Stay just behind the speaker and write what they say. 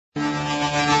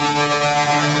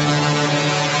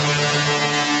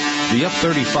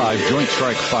F-35 Joint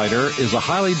Strike Fighter is a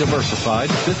highly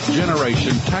diversified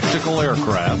fifth-generation tactical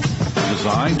aircraft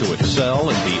designed to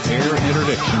excel in the air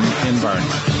interdiction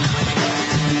environment.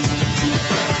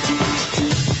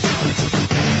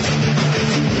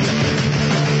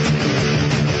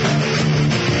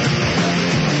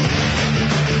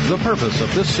 The purpose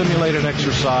of this simulated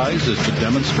exercise is to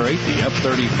demonstrate the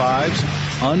F-35's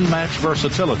unmatched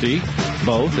versatility,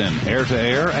 both in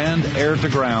air-to-air and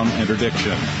air-to-ground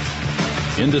interdiction.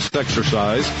 In this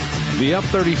exercise, the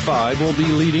F-35 will be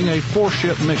leading a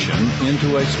four-ship mission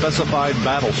into a specified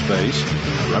battle space,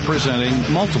 representing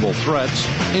multiple threats,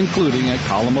 including a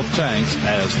column of tanks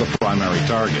as the primary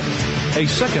target. A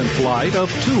second flight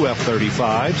of two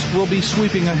F-35s will be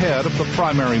sweeping ahead of the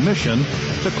primary mission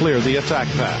to clear the attack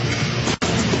path.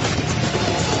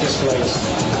 Displays.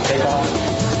 Take off.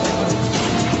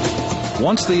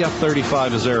 Once the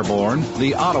F-35 is airborne,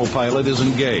 the autopilot is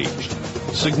engaged,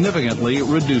 significantly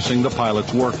reducing the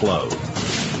pilot's workload.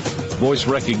 Voice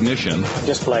recognition,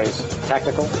 displays,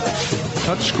 tactical,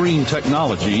 touchscreen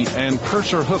technology, and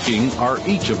cursor hooking are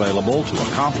each available to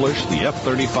accomplish the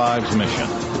F-35's mission.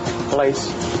 Place,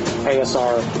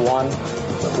 ASR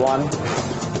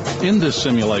 1. In this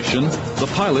simulation, the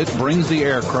pilot brings the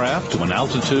aircraft to an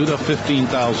altitude of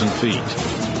 15,000 feet.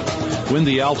 When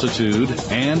the altitude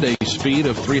and a speed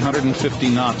of 350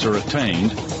 knots are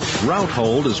attained, route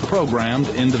hold is programmed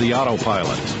into the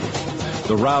autopilot.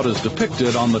 The route is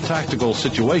depicted on the Tactical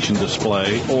Situation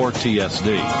Display, or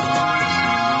TSD.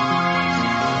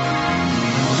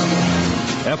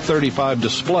 F-35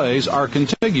 displays are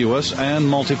contiguous and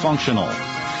multifunctional.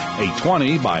 A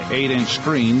 20 by 8-inch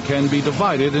screen can be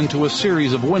divided into a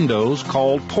series of windows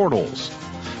called portals.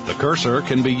 The cursor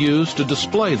can be used to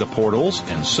display the portals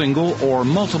in single or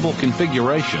multiple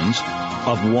configurations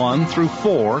of 1 through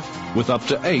 4 with up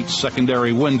to 8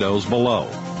 secondary windows below.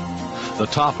 The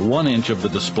top 1 inch of the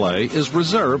display is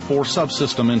reserved for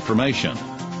subsystem information.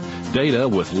 Data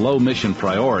with low mission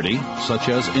priority, such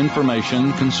as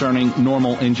information concerning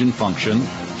normal engine function,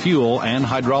 fuel, and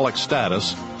hydraulic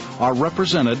status, are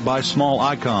represented by small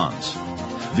icons.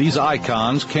 These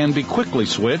icons can be quickly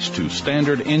switched to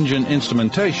standard engine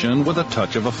instrumentation with a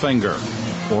touch of a finger,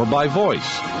 or by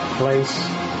voice. Place,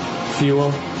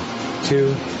 fuel,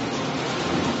 2.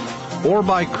 Or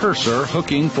by cursor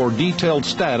hooking for detailed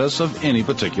status of any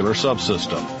particular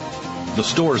subsystem. The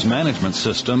Stores Management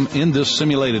System in this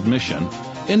simulated mission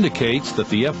indicates that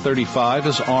the F-35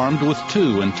 is armed with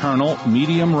 2 internal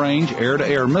medium-range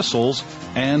air-to-air missiles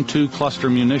and 2 cluster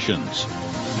munitions.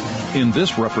 In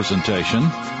this representation,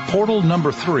 portal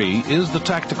number 3 is the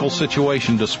Tactical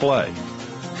Situation Display.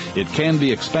 It can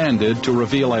be expanded to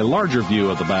reveal a larger view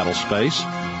of the battle space,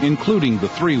 including the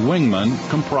 3 wingmen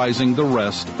comprising the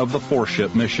rest of the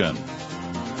 4-ship mission.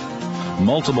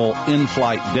 Multiple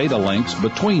in-flight data links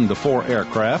between the 4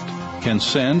 aircraft can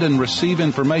send and receive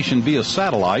information via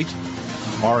satellite,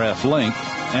 RF link,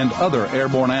 and other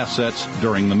airborne assets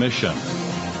during the mission.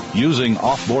 Using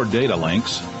off-board data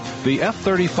links, the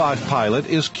F-35 pilot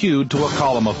is cued to a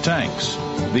column of tanks,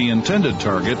 the intended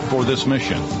target for this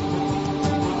mission.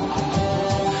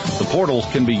 The portals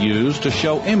can be used to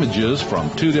show images from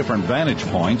 2 different vantage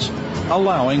points,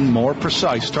 allowing more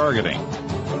precise targeting.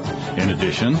 In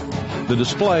addition, the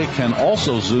display can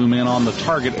also zoom in on the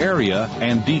target area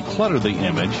and declutter the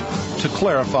image to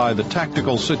clarify the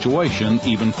tactical situation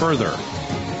even further.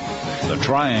 The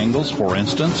triangles, for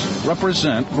instance,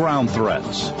 represent ground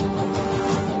threats.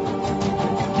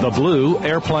 The blue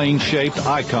airplane-shaped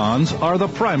icons are the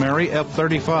primary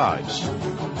F-35s.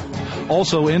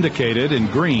 Also indicated in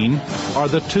green are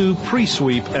the 2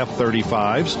 pre-sweep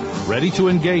F-35s ready to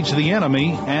engage the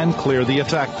enemy and clear the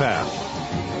attack path.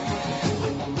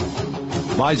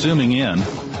 By zooming in,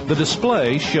 the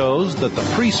display shows that the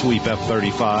pre-sweep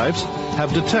F-35s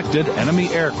have detected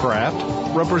enemy aircraft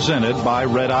represented by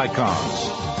red icons.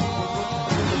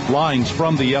 Lines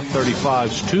from the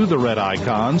F-35s to the red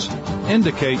icons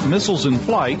indicate missiles in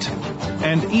flight,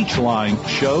 and each line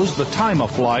shows the time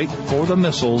of flight for the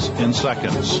missiles in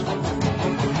seconds.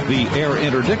 The air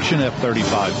interdiction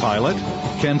F-35 pilot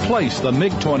can place the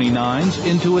MiG-29s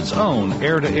into its own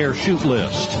air-to-air shoot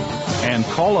list and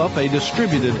call up a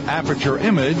distributed aperture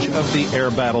image of the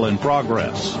air battle in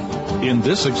progress. In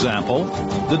this example,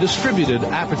 the Distributed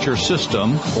Aperture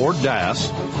System, or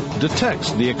DAS,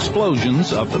 detects the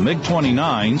explosions of the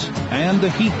MiG-29s and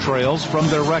the heat trails from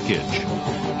their wreckage,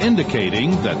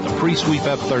 indicating that the pre-sweep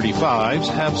F-35s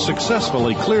have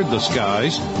successfully cleared the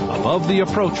skies above the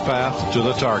approach path to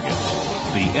the target.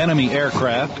 The enemy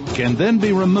aircraft can then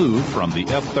be removed from the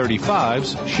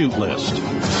F-35's shoot list.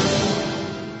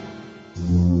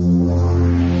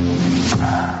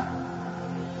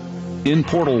 In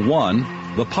Portal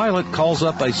 1, the pilot calls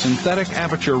up a synthetic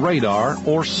aperture radar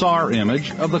or SAR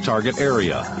image of the target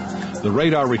area. The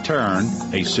radar return,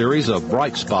 a series of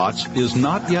bright spots, is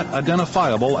not yet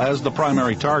identifiable as the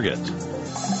primary target.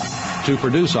 To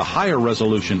produce a higher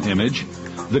resolution image,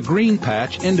 the green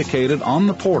patch indicated on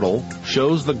the portal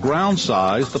shows the ground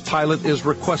size the pilot is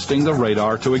requesting the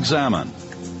radar to examine.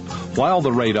 While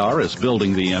the radar is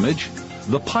building the image,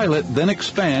 the pilot then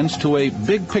expands to a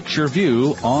big picture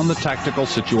view on the tactical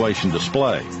situation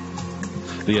display.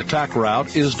 The attack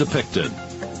route is depicted.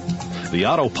 The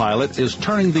autopilot is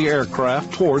turning the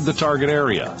aircraft toward the target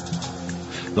area.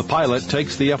 The pilot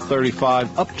takes the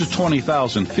F-35 up to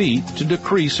 20,000 feet to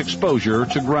decrease exposure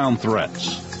to ground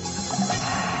threats.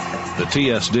 The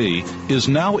TSD is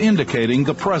now indicating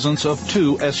the presence of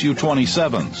two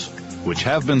Su-27s, which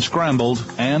have been scrambled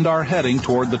and are heading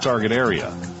toward the target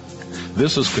area.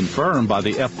 This is confirmed by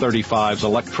the F-35's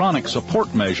electronic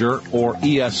support measure, or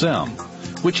ESM,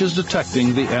 which is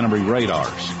detecting the enemy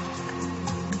radars.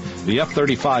 The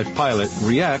F-35 pilot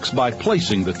reacts by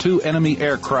placing the two enemy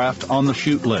aircraft on the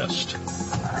shoot list.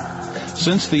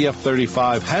 Since the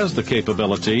F-35 has the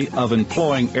capability of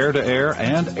employing air-to-air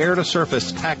and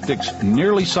air-to-surface tactics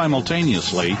nearly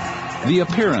simultaneously, the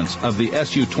appearance of the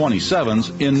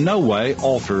Su-27s in no way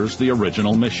alters the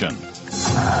original mission.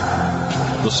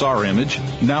 The SAR image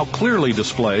now clearly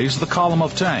displays the column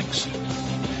of tanks.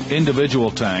 Individual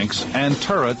tanks and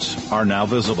turrets are now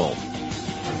visible.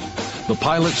 The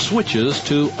pilot switches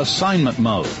to assignment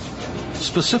mode.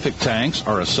 Specific tanks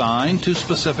are assigned to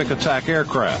specific attack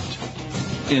aircraft.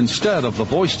 Instead of the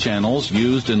voice channels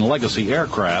used in legacy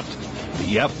aircraft,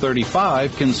 the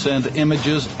F-35 can send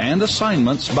images and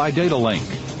assignments by data link.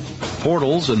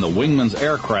 Portals in the wingman's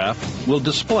aircraft will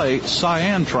display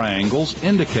cyan triangles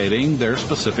indicating their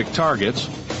specific targets,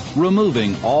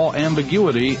 removing all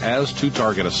ambiguity as to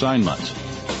target assignment.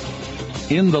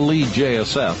 In the lead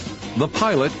JSF, the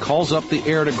pilot calls up the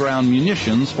air-to-ground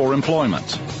munitions for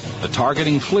employment. The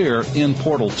targeting FLIR in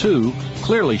Portal 2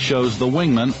 clearly shows the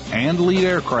wingman and lead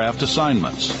aircraft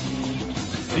assignments.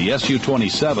 The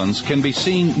Su-27s can be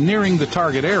seen nearing the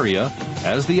target area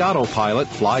as the autopilot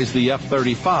flies the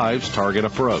F-35's target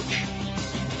approach.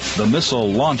 The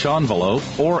missile launch envelope,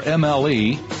 or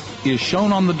MLE, is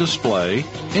shown on the display,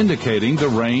 indicating the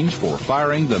range for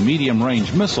firing the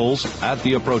medium-range missiles at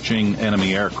the approaching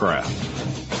enemy aircraft.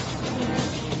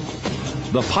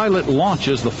 The pilot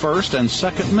launches the first and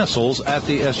second missiles at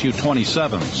the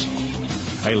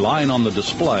Su-27s. A line on the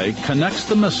display connects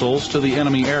the missiles to the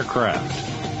enemy aircraft.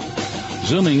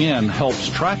 Zooming in helps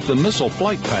track the missile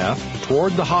flight path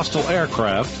toward the hostile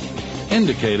aircraft,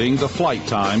 indicating the flight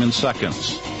time in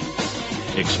seconds.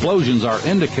 Explosions are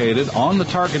indicated on the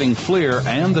targeting FLIR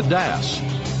and the DAS,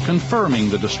 confirming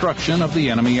the destruction of the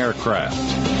enemy aircraft.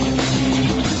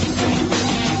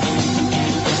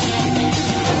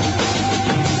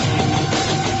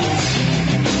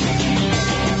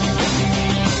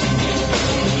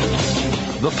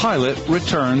 The pilot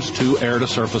returns to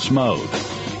air-to-surface mode.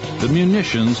 The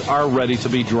munitions are ready to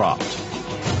be dropped.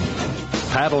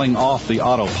 Paddling off the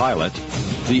autopilot,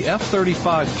 the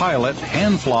F-35 pilot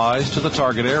hand flies to the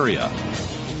target area.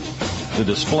 The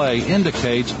display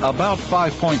indicates about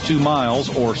 5.2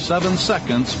 miles or 7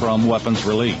 seconds from weapons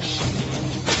release.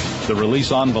 The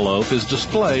release envelope is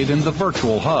displayed in the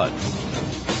virtual HUD.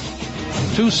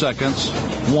 2 seconds,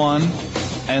 1,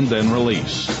 and then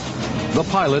release. The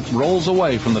pilot rolls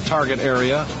away from the target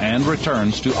area and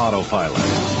returns to autopilot.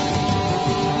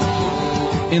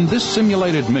 In this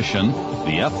simulated mission,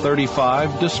 the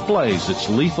F-35 displays its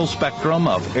lethal spectrum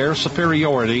of air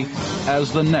superiority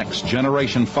as the next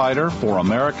generation fighter for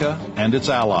America and its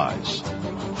allies.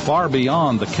 Far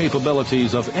beyond the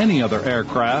capabilities of any other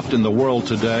aircraft in the world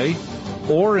today,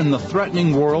 or in the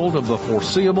threatening world of the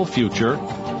foreseeable future,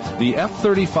 the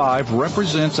F-35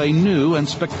 represents a new and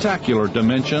spectacular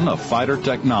dimension of fighter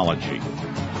technology.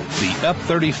 The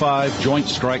F-35 Joint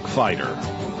Strike Fighter,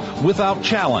 without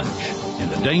challenge, in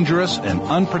the dangerous and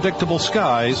unpredictable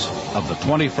skies of the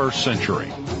 21st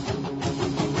century.